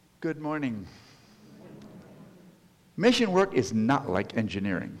Good morning. Mission work is not like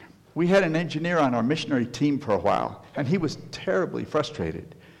engineering. We had an engineer on our missionary team for a while, and he was terribly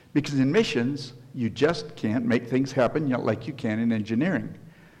frustrated because in missions, you just can't make things happen like you can in engineering.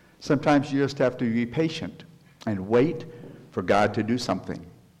 Sometimes you just have to be patient and wait for God to do something.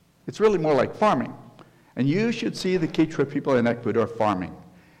 It's really more like farming. And you should see the Quechua people in Ecuador farming.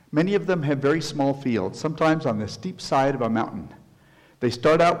 Many of them have very small fields, sometimes on the steep side of a mountain. They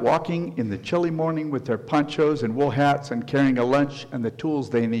start out walking in the chilly morning with their ponchos and wool hats and carrying a lunch and the tools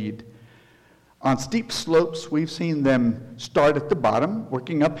they need. On steep slopes, we've seen them start at the bottom,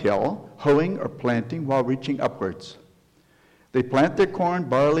 working uphill, hoeing or planting while reaching upwards. They plant their corn,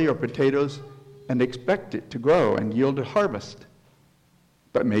 barley, or potatoes and expect it to grow and yield a harvest.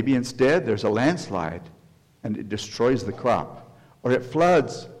 But maybe instead there's a landslide and it destroys the crop, or it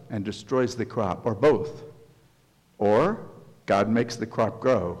floods and destroys the crop, or both. Or God makes the crop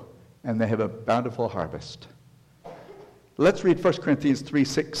grow, and they have a bountiful harvest. Let's read 1 Corinthians 3,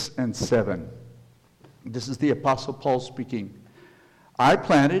 6, and 7. This is the Apostle Paul speaking. I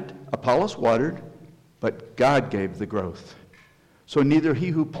planted, Apollos watered, but God gave the growth. So neither he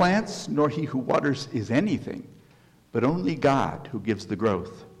who plants nor he who waters is anything, but only God who gives the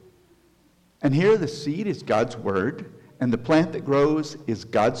growth. And here the seed is God's word, and the plant that grows is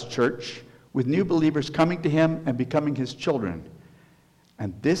God's church, with new believers coming to him and becoming his children.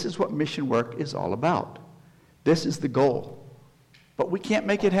 And this is what mission work is all about. This is the goal. But we can't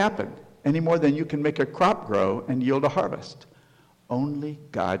make it happen any more than you can make a crop grow and yield a harvest. Only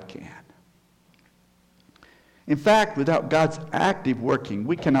God can. In fact, without God's active working,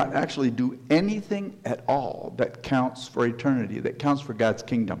 we cannot actually do anything at all that counts for eternity, that counts for God's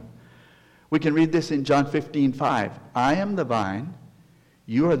kingdom. We can read this in John 15:5. I am the vine,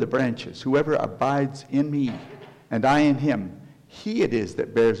 you are the branches. Whoever abides in me, and I in him, he it is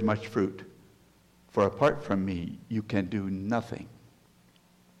that bears much fruit. For apart from me, you can do nothing.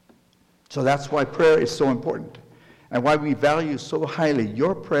 So that's why prayer is so important, and why we value so highly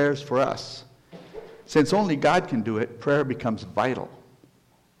your prayers for us. Since only God can do it, prayer becomes vital.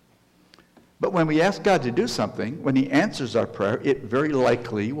 But when we ask God to do something, when he answers our prayer, it very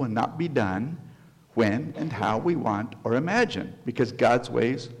likely will not be done when and how we want or imagine, because God's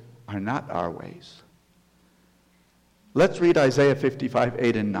ways are not our ways. Let's read Isaiah 55,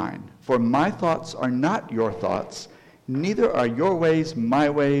 8 and 9. For my thoughts are not your thoughts, neither are your ways my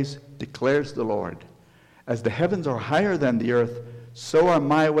ways, declares the Lord. As the heavens are higher than the earth, so are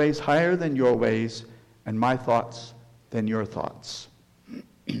my ways higher than your ways, and my thoughts than your thoughts.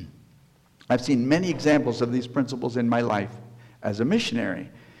 I've seen many examples of these principles in my life as a missionary.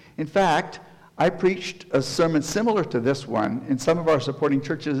 In fact, I preached a sermon similar to this one in some of our supporting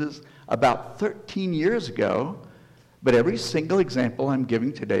churches about 13 years ago, but every single example I'm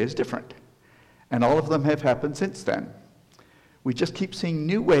giving today is different. And all of them have happened since then. We just keep seeing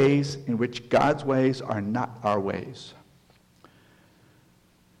new ways in which God's ways are not our ways.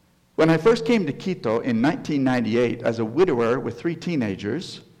 When I first came to Quito in 1998 as a widower with 3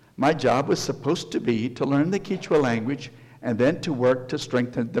 teenagers, my job was supposed to be to learn the Quechua language and then to work to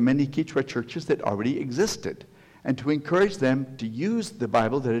strengthen the many Quechua churches that already existed, and to encourage them to use the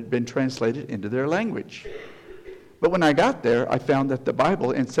Bible that had been translated into their language. But when I got there, I found that the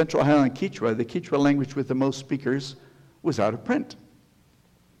Bible in Central Highland Quechua, the Quechua language with the most speakers, was out of print.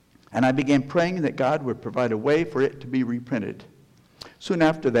 And I began praying that God would provide a way for it to be reprinted. Soon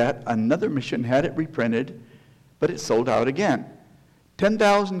after that, another mission had it reprinted, but it sold out again.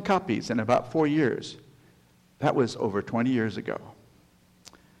 10,000 copies in about 4 years. That was over 20 years ago.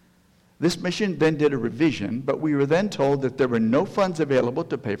 This mission then did a revision, but we were then told that there were no funds available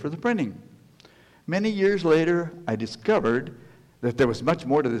to pay for the printing. Many years later, I discovered that there was much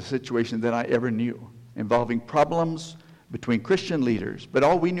more to the situation than I ever knew, involving problems between Christian leaders. But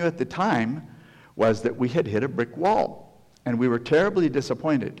all we knew at the time was that we had hit a brick wall, and we were terribly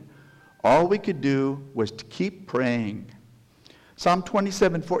disappointed. All we could do was to keep praying. Psalm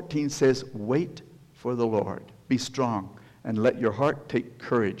 27:14 says, wait for the Lord. Be strong and let your heart take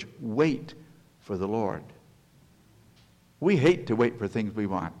courage. Wait for the Lord. We hate to wait for things we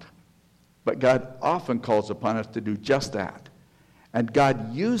want, but God often calls upon us to do just that. And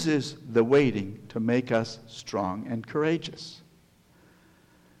God uses the waiting to make us strong and courageous.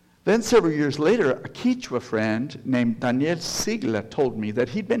 Then several years later, a Quechua friend named Daniel Sigla told me that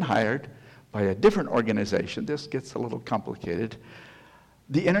he'd been hired by a different organization. This gets a little complicated.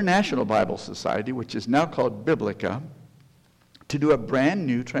 The International Bible Society, which is now called Biblica, to do a brand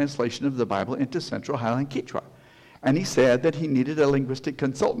new translation of the Bible into Central Highland Quechua. And he said that he needed a linguistic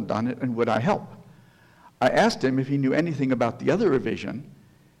consultant on it, and would I help? I asked him if he knew anything about the other revision,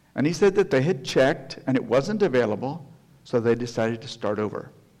 And he said that they had checked and it wasn't available, so they decided to start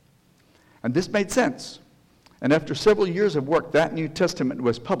over. And this made sense. And after several years of work, that New Testament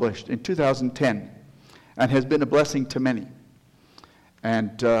was published in 2010 and has been a blessing to many.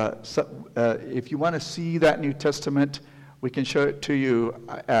 And if you want to see that New Testament, we can show it to you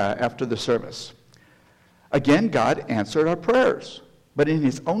after the service. Again, God answered our prayers, but in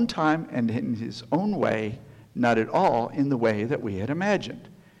his own time and in his own way, not at all in the way that we had imagined.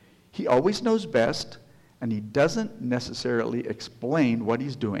 He always knows best, and he doesn't necessarily explain what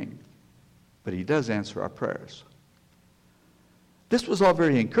he's doing, but he does answer our prayers. This was all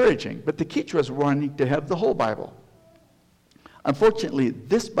very encouraging, but the Quichuas were wanting to have the whole Bible. Unfortunately,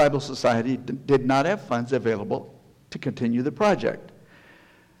 this Bible Society did not have funds available to continue the project.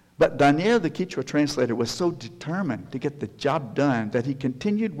 But Daniel, the Quechua translator, was so determined to get the job done that he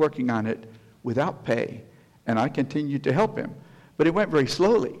continued working on it without pay, and I continued to help him. But it went very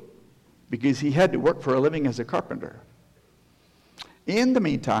slowly because he had to work for a living as a carpenter. In the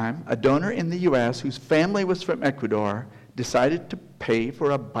meantime, a donor in the U.S. whose family was from Ecuador decided to pay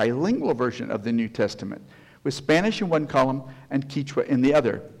for a bilingual version of the New Testament, with Spanish in one column and Quechua in the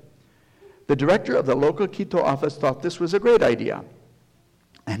other. The director of the local Quito office thought this was a great idea,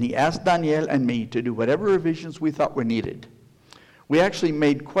 and he asked Daniel and me to do whatever revisions we thought were needed. We actually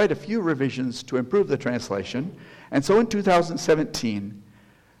made quite a few revisions to improve the translation, and so in 2017,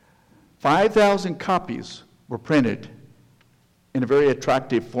 5,000 copies were printed in a very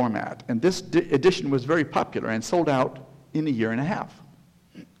attractive format, and this edition was very popular and sold out in a year and a half.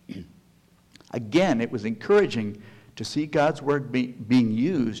 Again, it was encouraging to see God's word being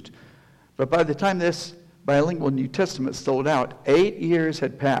used, but by the time this bilingual New Testament sold out, 8 years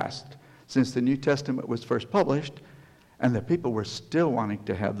had passed since the New Testament was first published, and the people were still wanting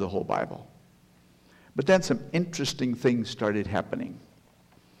to have the whole Bible. But then some interesting things started happening.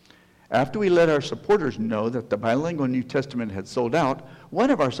 After we let our supporters know that the bilingual New Testament had sold out, one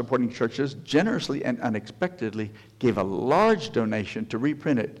of our supporting churches generously and unexpectedly gave a large donation to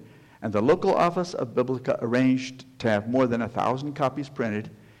reprint it, and the local office of Biblica arranged to have more than 1,000 copies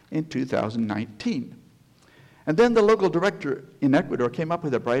printed in 2019. And then the local director in Ecuador came up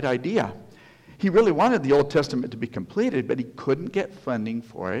with a bright idea. He really wanted the Old Testament to be completed, but he couldn't get funding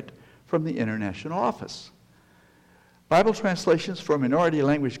for it from the international office. Bible translations for minority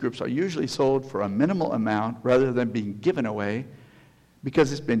language groups are usually sold for a minimal amount rather than being given away,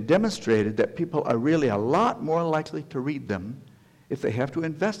 because it's been demonstrated that people are really a lot more likely to read them if they have to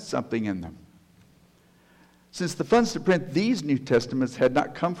invest something in them. Since the funds to print these New Testaments had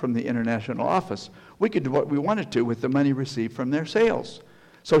not come from the international office, we could do what we wanted to with the money received from their sales.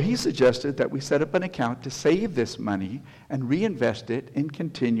 So he suggested that we set up an account to save this money and reinvest it in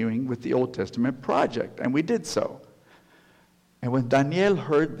continuing with the Old Testament project, and we did so. And when Daniel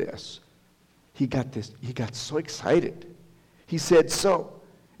heard this, he got so excited. He said, "So,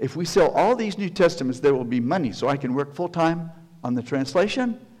 if we sell all these New Testaments, there will be money so I can work full-time on the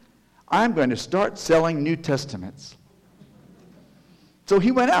translation. I'm going to start selling New Testaments." So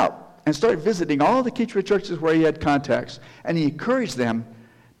he went out and started visiting all the Quechua churches where he had contacts, and he encouraged them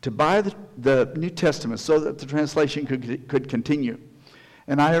to buy the New Testament so that the translation could continue.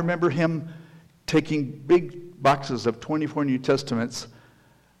 And I remember him taking big boxes of 24 New Testaments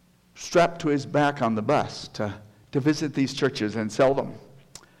strapped to his back on the bus to visit these churches and sell them.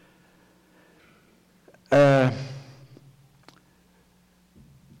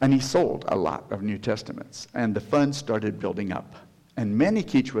 And he sold a lot of New Testaments, and the funds started building up. And many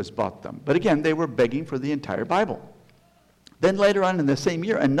Quechuas bought them. But again, they were begging for the entire Bible. Then later on in the same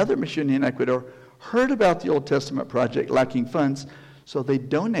year, another missionary in Ecuador heard about the Old Testament project lacking funds, so they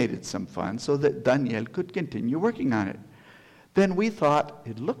donated some funds so that Daniel could continue working on it. Then we thought,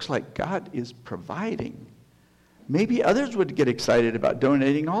 it looks like God is providing. Maybe others would get excited about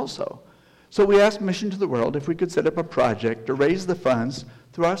donating also. So we asked Mission to the World if we could set up a project to raise the funds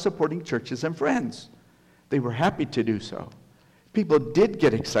through our supporting churches and friends. They were happy to do so. People did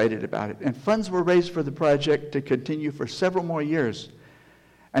get excited about it, and funds were raised for the project to continue for several more years.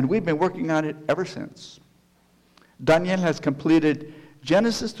 And we've been working on it ever since. Daniel has completed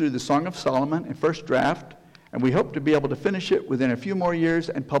Genesis through the Song of Solomon in first draft, and we hope to be able to finish it within a few more years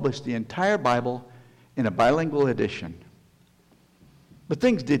and publish the entire Bible in a bilingual edition. But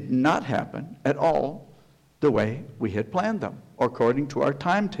things did not happen at all the way we had planned them, or according to our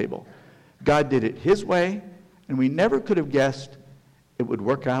timetable. God did it his way, and we never could have guessed it would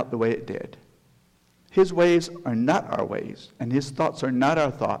work out the way it did. His ways are not our ways, and his thoughts are not our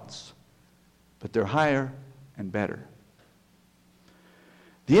thoughts, but they're higher and better.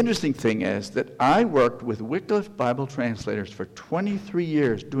 The interesting thing is that I worked with Wycliffe Bible translators for 23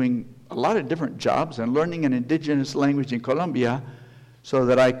 years, doing a lot of different jobs and learning an indigenous language in Colombia so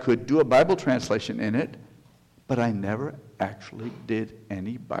that I could do a Bible translation in it, but I never actually did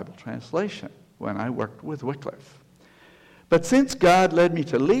any Bible translation when I worked with Wycliffe. But since God led me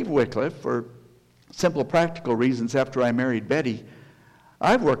to leave Wycliffe for simple practical reasons after I married Betty,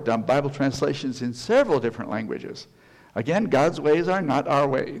 I've worked on Bible translations in several different languages. Again, God's ways are not our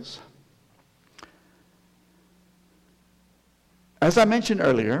ways. As I mentioned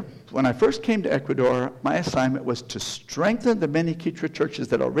earlier, when I first came to Ecuador, my assignment was to strengthen the many Quechua churches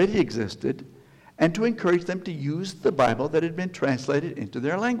that already existed and to encourage them to use the Bible that had been translated into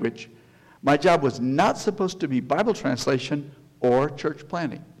their language. My job was not supposed to be Bible translation or church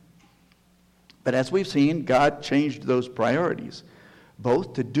planting. But as we've seen, God changed those priorities,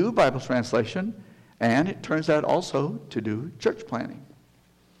 both to do Bible translation and, it turns out, also to do church planting.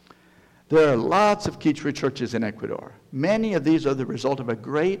 There are lots of Quechua churches in Ecuador. Many of these are the result of a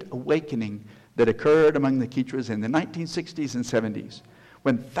great awakening that occurred among the Quechuas in the 1960s and 70s,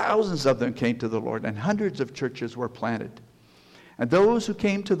 when thousands of them came to the Lord and hundreds of churches were planted. And those who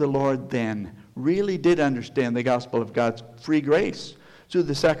came to the Lord then really did understand the gospel of God's free grace through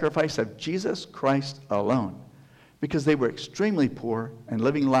the sacrifice of Jesus Christ alone, because they were extremely poor and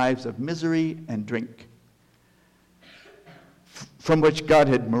living lives of misery and drink, from which God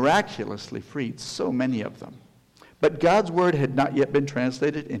had miraculously freed so many of them. But God's word had not yet been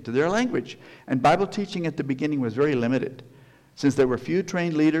translated into their language, and Bible teaching at the beginning was very limited, since there were few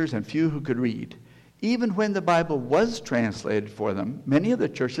trained leaders and few who could read. Even when the Bible was translated for them, many of the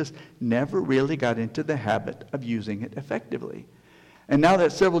churches never really got into the habit of using it effectively. And now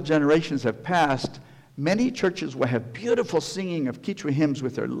that several generations have passed, many churches will have beautiful singing of Quechua hymns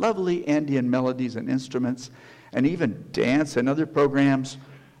with their lovely Andean melodies and instruments, and even dance and other programs,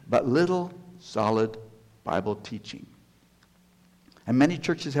 but little solid Bible teaching. And many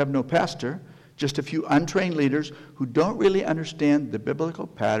churches have no pastor, just a few untrained leaders who don't really understand the biblical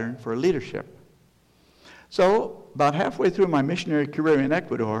pattern for leadership. So, about halfway through my missionary career in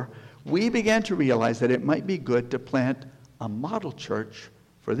Ecuador, we began to realize that it might be good to plant a model church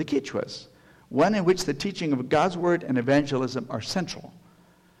for the Quechuas, one in which the teaching of God's word and evangelism are central,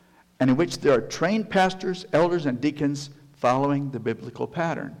 and in which there are trained pastors, elders, and deacons following the biblical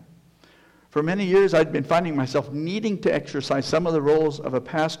pattern. For many years, I'd been finding myself needing to exercise some of the roles of a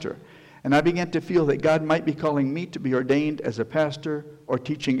pastor, and I began to feel that God might be calling me to be ordained as a pastor or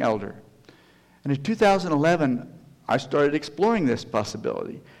teaching elder. And in 2011, I started exploring this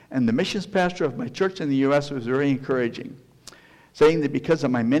possibility, and the missions pastor of my church in the U.S. was very encouraging, saying that because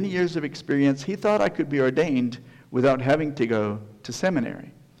of my many years of experience, he thought I could be ordained without having to go to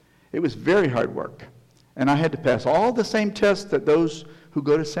seminary. It was very hard work, and I had to pass all the same tests that those who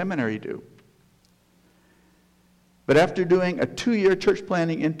go to seminary do. But after doing a 2-year church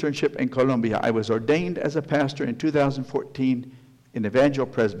planting internship in Colombia, I was ordained as a pastor in 2014 in Evangel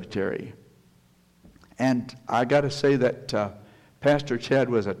Presbytery. And I got to say that Pastor Chad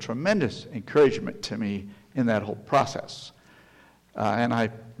was a tremendous encouragement to me in that whole process. And I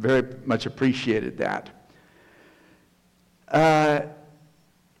very much appreciated that. And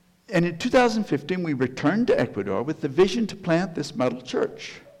in 2015, we returned to Ecuador with the vision to plant this model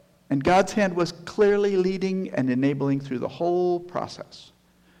church. And God's hand was clearly leading and enabling through the whole process.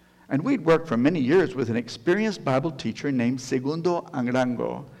 And we'd worked for many years with an experienced Bible teacher named Segundo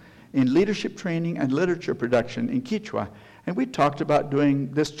Angrango in leadership training and literature production in Quechua. And we talked about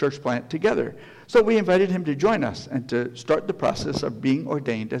doing this church plant together. So we invited him to join us and to start the process of being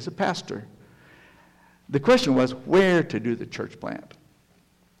ordained as a pastor. The question was where to do the church plant.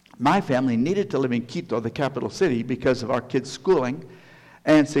 My family needed to live in Quito, the capital city, because of our kids' schooling.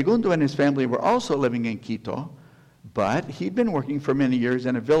 And Segundo and his family were also living in Quito, but he'd been working for many years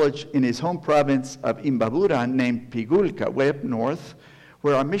in a village in his home province of Imbabura named Pigulca, way up north,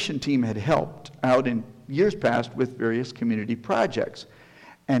 where our mission team had helped out in years past with various community projects.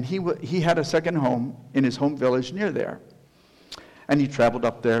 And he had a second home in his home village near there. And he traveled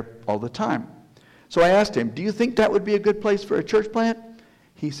up there all the time. So I asked him, do you think that would be a good place for a church plant?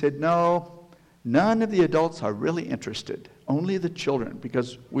 He said, no, none of the adults are really interested, only the children,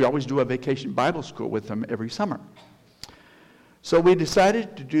 because we always do a vacation Bible school with them every summer. So we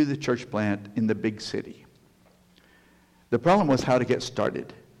decided to do the church plant in the big city. The problem was how to get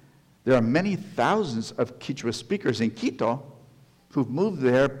started. There are many thousands of Quechua speakers in Quito who've moved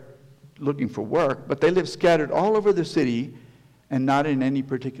there looking for work, but they live scattered all over the city and not in any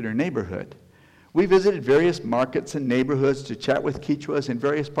particular neighborhood. We visited various markets and neighborhoods to chat with Quechuas in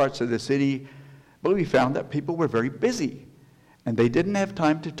various parts of the city, but we found that people were very busy. And they didn't have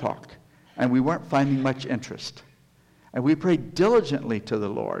time to talk, and we weren't finding much interest. And we prayed diligently to the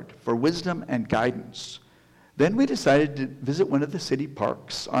Lord for wisdom and guidance. Then we decided to visit one of the city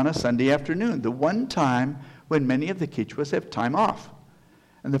parks on a Sunday afternoon, the one time when many of the Quichuas have time off.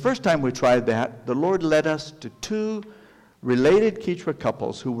 And the first time we tried that, the Lord led us to two related Quechua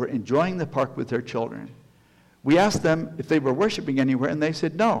couples who were enjoying the park with their children. We asked them if they were worshiping anywhere, and they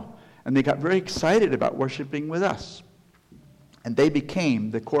said no. And they got very excited about worshiping with us. And they became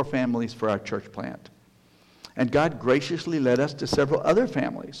the core families for our church plant. And God graciously led us to several other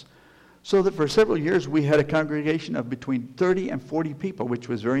families, so that for several years we had a congregation of between 30 and 40 people, which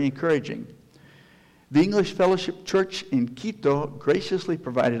was very encouraging. The English Fellowship Church in Quito graciously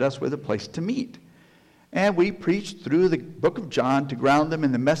provided us with a place to meet. And we preached through the book of John to ground them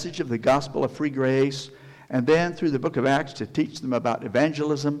in the message of the gospel of free grace, and then through the book of Acts to teach them about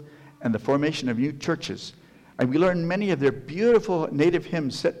evangelism and the formation of new churches. And we learned many of their beautiful native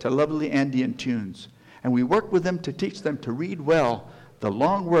hymns set to lovely Andean tunes. And we worked with them to teach them to read well the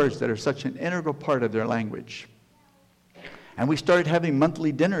long words that are such an integral part of their language. And we started having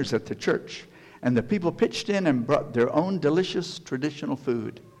monthly dinners at the church. And the people pitched in and brought their own delicious traditional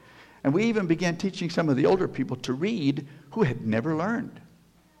food. And we even began teaching some of the older people to read who had never learned.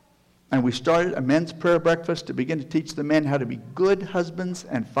 And we started a men's prayer breakfast to begin to teach the men how to be good husbands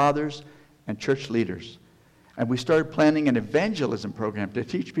and fathers and church leaders. And we started planning an evangelism program to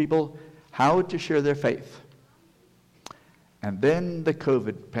teach people how to share their faith. And then the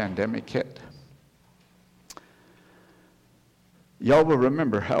COVID pandemic hit. Y'all will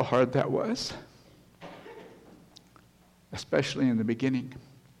remember how hard that was, especially in the beginning.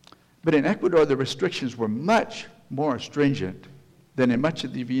 But in Ecuador, the restrictions were much more stringent than in much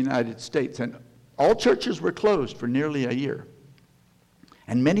of the United States. And all churches were closed for nearly a year.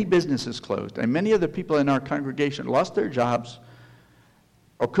 And many businesses closed. And many of the people in our congregation lost their jobs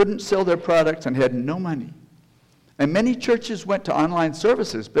or couldn't sell their products and had no money. And many churches went to online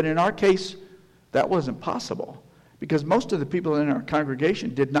services. But in our case, that wasn't possible because most of the people in our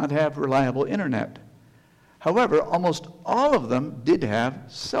congregation did not have reliable internet. However, almost all of them did have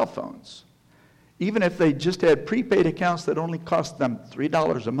cell phones, even if they just had prepaid accounts that only cost them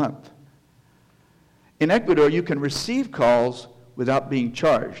 $3 a month. In Ecuador, you can receive calls without being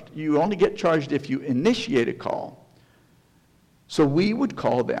charged. You only get charged if you initiate a call. So we would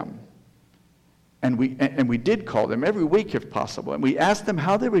call them, and we did call them every week if possible, and we asked them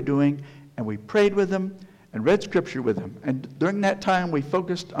how they were doing, and we prayed with them and read scripture with them. And during that time, we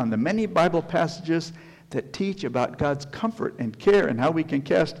focused on the many Bible passages that teach about God's comfort and care and how we can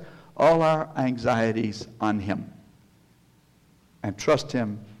cast all our anxieties on Him and trust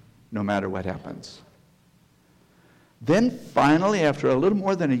Him no matter what happens. Then finally, after a little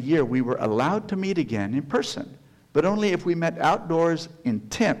more than a year, we were allowed to meet again in person, but only if we met outdoors in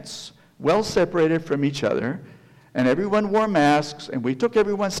tents, well separated from each other, and everyone wore masks, and we took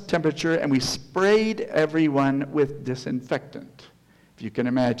everyone's temperature, and we sprayed everyone with disinfectant, if you can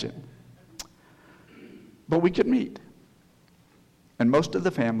imagine. But we could meet, and most of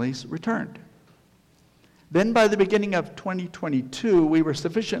the families returned. Then by the beginning of 2022, we were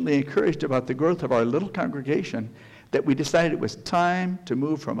sufficiently encouraged about the growth of our little congregation that we decided it was time to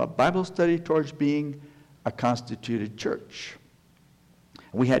move from a Bible study towards being a constituted church.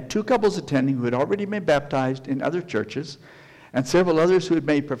 We had two couples attending who had already been baptized in other churches, and several others who had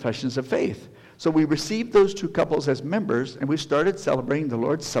made professions of faith. So we received those two couples as members, and we started celebrating the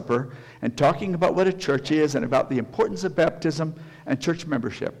Lord's Supper and talking about what a church is and about the importance of baptism and church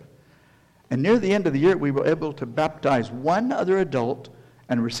membership. And near the end of the year, we were able to baptize one other adult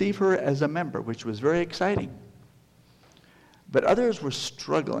and receive her as a member, which was very exciting. But others were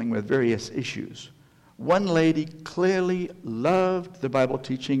struggling with various issues. One lady clearly loved the Bible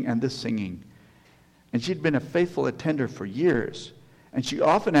teaching and the singing, and she'd been a faithful attender for years. And she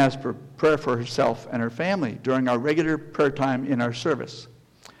often asked for prayer for herself and her family during our regular prayer time in our service.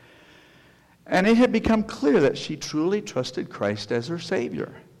 And it had become clear that she truly trusted Christ as her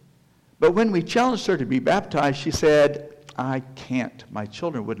Savior. But when we challenged her to be baptized, she said, "I can't. My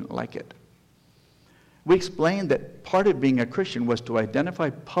children wouldn't like it." We explained that part of being a Christian was to identify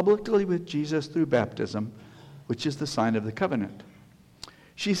publicly with Jesus through baptism, which is the sign of the covenant.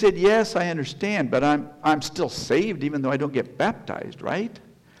 She said, "Yes, I understand, but I'm still saved even though I don't get baptized, right?"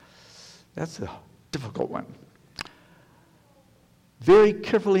 That's a difficult one. Very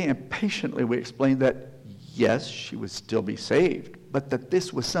carefully and patiently we explained that, yes, she would still be saved, but that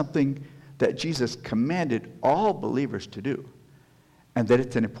this was something that Jesus commanded all believers to do, and that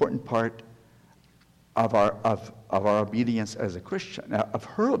it's an important part of our obedience as a Christian, of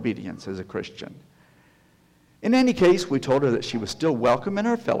her obedience as a Christian. In any case, we told her that she was still welcome in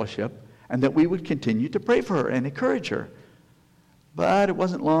our fellowship and that we would continue to pray for her and encourage her. But it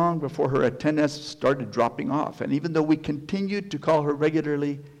wasn't long before her attendance started dropping off, and even though we continued to call her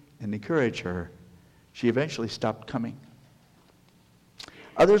regularly and encourage her, she eventually stopped coming.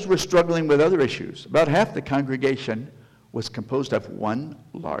 Others were struggling with other issues. About half the congregation was composed of one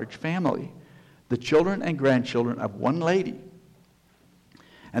large family, the children and grandchildren of one lady.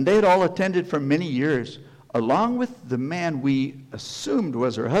 And they had all attended for many years, along with the man we assumed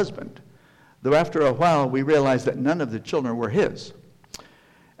was her husband, though after a while we realized that none of the children were his.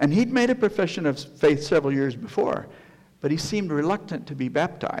 And he'd made a profession of faith several years before, but he seemed reluctant to be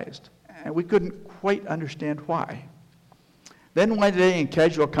baptized, and we couldn't quite understand why. Then one day in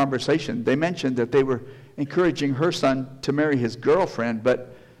casual conversation, they mentioned that they were encouraging her son to marry his girlfriend,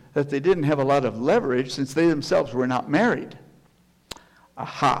 but that they didn't have a lot of leverage since they themselves were not married.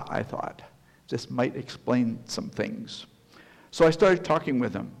 Aha, I thought. This might explain some things. So I started talking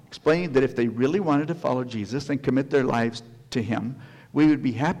with them, explaining that if they really wanted to follow Jesus and commit their lives to him, we would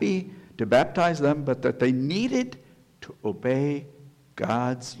be happy to baptize them, but that they needed to obey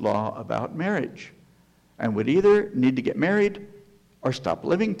God's law about marriage and would either need to get married or stop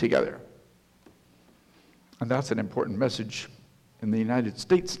living together. And that's an important message in the United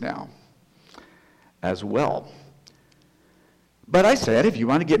States now as well. But I said, if you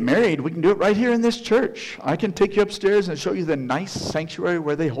want to get married, we can do it right here in this church. I can take you upstairs and show you the nice sanctuary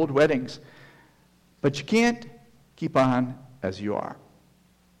where they hold weddings. But you can't keep on as you are.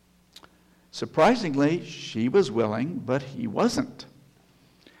 Surprisingly, she was willing, but he wasn't.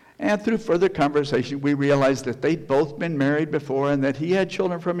 And through further conversation, we realized that they'd both been married before and that he had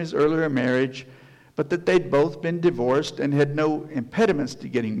children from his earlier marriage, but that they'd both been divorced and had no impediments to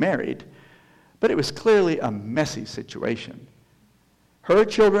getting married. But it was clearly a messy situation. Her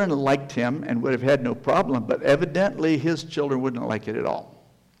children liked him and would have had no problem, but evidently his children wouldn't like it at all.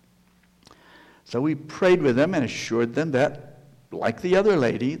 So we prayed with them and assured them that, like the other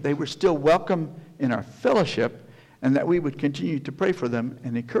lady, they were still welcome in our fellowship and that we would continue to pray for them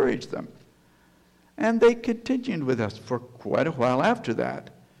and encourage them. And they continued with us for quite a while after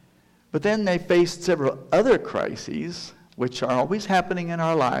that. But then they faced several other crises, which are always happening in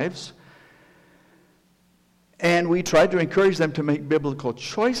our lives. And we tried to encourage them to make biblical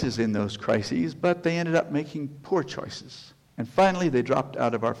choices in those crises, but they ended up making poor choices. And finally, they dropped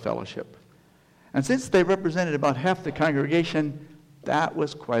out of our fellowship. And since they represented about half the congregation, that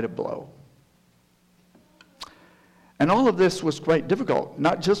was quite a blow. And all of this was quite difficult,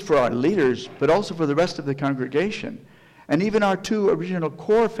 not just for our leaders, but also for the rest of the congregation. And even our two original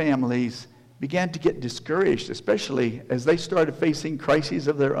core families began to get discouraged, especially as they started facing crises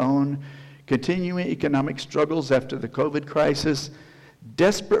of their own, continuing economic struggles after the COVID crisis,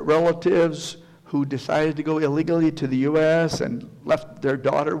 desperate relatives who decided to go illegally to the U.S. and left their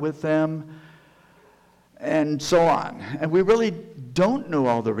daughter with them, and so on. And we really don't know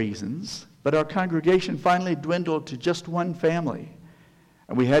all the reasons, but our congregation finally dwindled to just one family.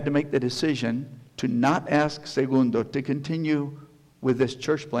 And we had to make the decision to not ask Segundo to continue with this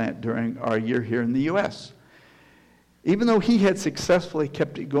church plant during our year here in the U.S., even though he had successfully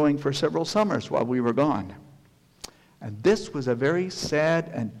kept it going for several summers while we were gone. And this was a very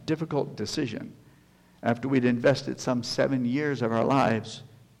sad and difficult decision after we'd invested some 7 years of our lives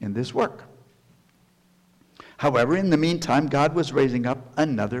in this work. However, in the meantime, God was raising up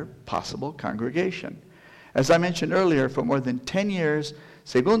another possible congregation. As I mentioned earlier, for more than 10 years,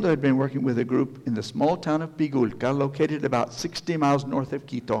 Segundo had been working with a group in the small town of Pigulca, located about 60 miles north of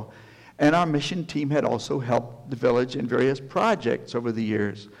Quito, and our mission team had also helped the village in various projects over the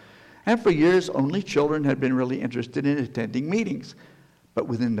years. And for years, only children had been really interested in attending meetings. But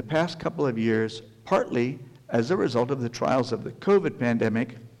within the past couple of years, partly as a result of the trials of the COVID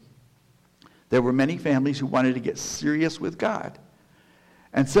pandemic, there were many families who wanted to get serious with God.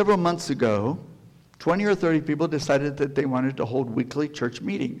 And several months ago, 20 or 30 people decided that they wanted to hold weekly church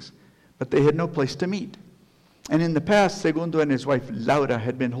meetings, but they had no place to meet. And in the past, Segundo and his wife Laura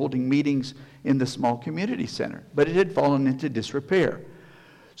had been holding meetings in the small community center, but it had fallen into disrepair.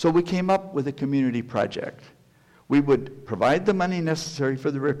 So we came up with a community project. We would provide the money necessary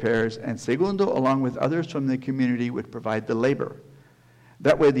for the repairs, and Segundo, along with others from the community, would provide the labor.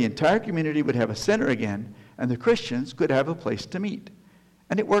 That way the entire community would have a center again, and the Christians could have a place to meet.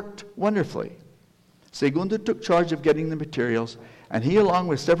 And it worked wonderfully. Segundo took charge of getting the materials, and he, along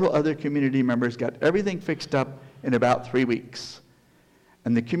with several other community members, got everything fixed up in about 3 weeks.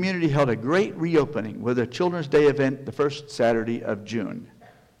 And the community held a great reopening with a Children's Day event the first Saturday of June.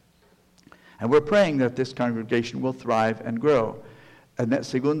 And we're praying that this congregation will thrive and grow. and that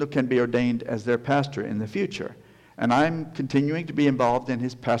Segundo can be ordained as their pastor in the future. And I'm continuing to be involved in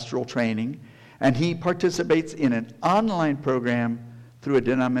his pastoral training, and he participates in an online program through a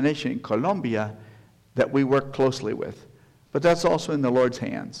denomination in Colombia that we work closely with. But that's also in the Lord's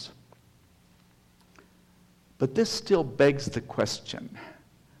hands. But this still begs the question,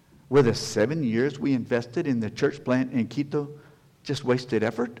 were the 7 years we invested in the church plant in Quito just wasted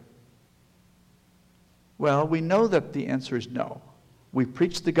effort? Well, we know that the answer is no. We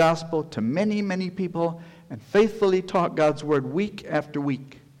preached the gospel to many, many people and faithfully taught God's word week after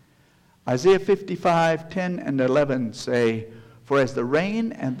week. Isaiah 55:10 and 11 say, "For as the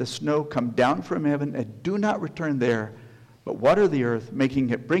rain and the snow come down from heaven and do not return there, but water the earth, making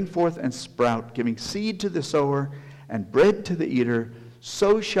it bring forth and sprout, giving seed to the sower and bread to the eater,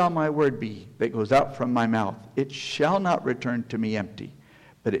 so shall my word be that goes out from my mouth. It shall not return to me empty,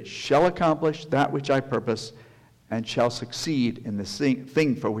 but it shall accomplish that which I purpose and shall succeed in the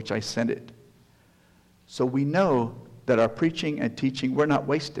thing for which I sent it." So we know that our preaching and teaching were not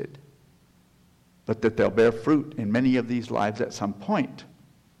wasted, but that they'll bear fruit in many of these lives at some point.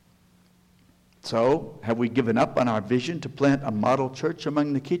 So, have we given up on our vision to plant a model church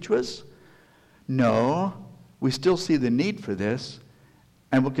among the Quichuas? No, we still see the need for this,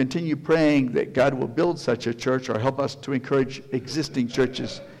 and we'll continue praying that God will build such a church or help us to encourage existing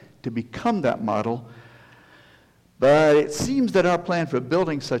churches to become that model. But it seems that our plan for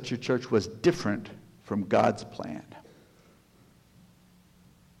building such a church was different from God's plan.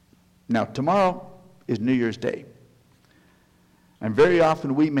 Now, tomorrow is New Year's Day. And very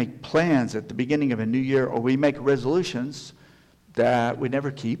often we make plans at the beginning of a new year, or we make resolutions that we never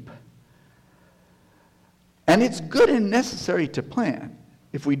keep. And it's good and necessary to plan.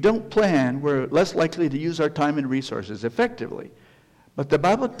 If we don't plan, we're less likely to use our time and resources effectively. But the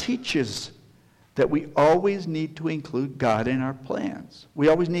Bible teaches that we always need to include God in our plans. We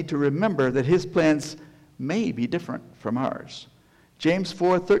always need to remember that his plans may be different from ours. James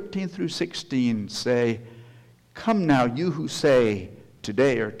 4:13 through 16 say, "Come now, you who say,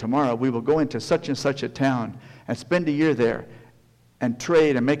 today or tomorrow we will go into such and such a town and spend a year there and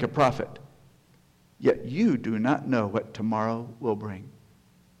trade and make a profit. Yet you do not know what tomorrow will bring.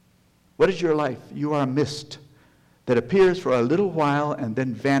 What is your life? You are a mist that appears for a little while and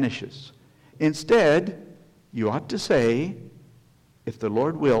then vanishes. Instead, you ought to say, if the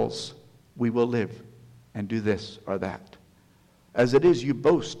Lord wills, we will live and do this or that. As it is, you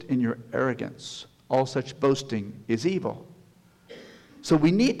boast in your arrogance. All such boasting is evil." So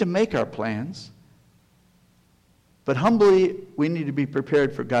we need to make our plans, but humbly we need to be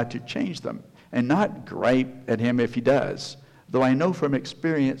prepared for God to change them and not gripe at him if he does, though I know from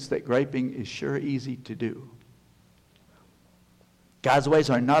experience that griping is sure easy to do. God's ways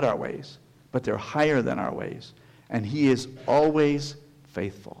are not our ways, but they're higher than our ways, and he is always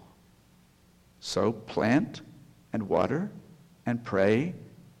faithful. So plant and water and pray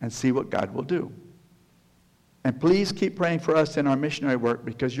and see what God will do. And please keep praying for us in our missionary work,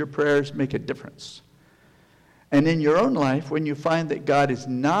 because your prayers make a difference. And in your own life, when you find that God is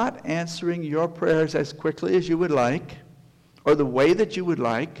not answering your prayers as quickly as you would like, or the way that you would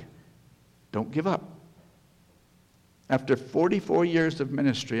like, don't give up. After 44 years of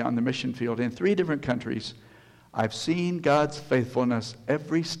ministry on the mission field in 3 different countries, I've seen God's faithfulness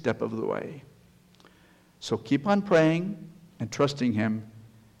every step of the way. So keep on praying and trusting him,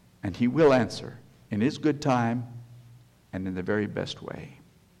 and he will answer in his good time and in the very best way.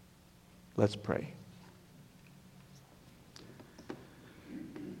 Let's pray.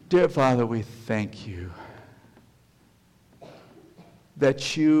 Dear Father, we thank you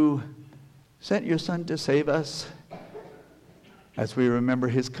that you sent your Son to save us as we remember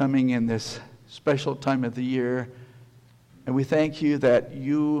his coming in this special time of the year. And we thank you that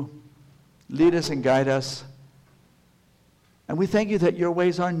you lead us and guide us. And we thank you that your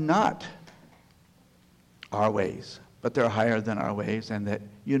ways are not our ways, but they're higher than our ways, and that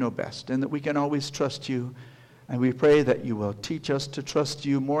you know best, and that we can always trust you. And we pray that you will teach us to trust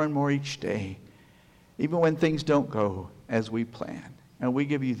you more and more each day, even when things don't go as we plan. And we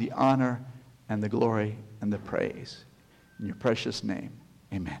give you the honor and the glory and the praise. In your precious name,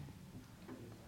 amen.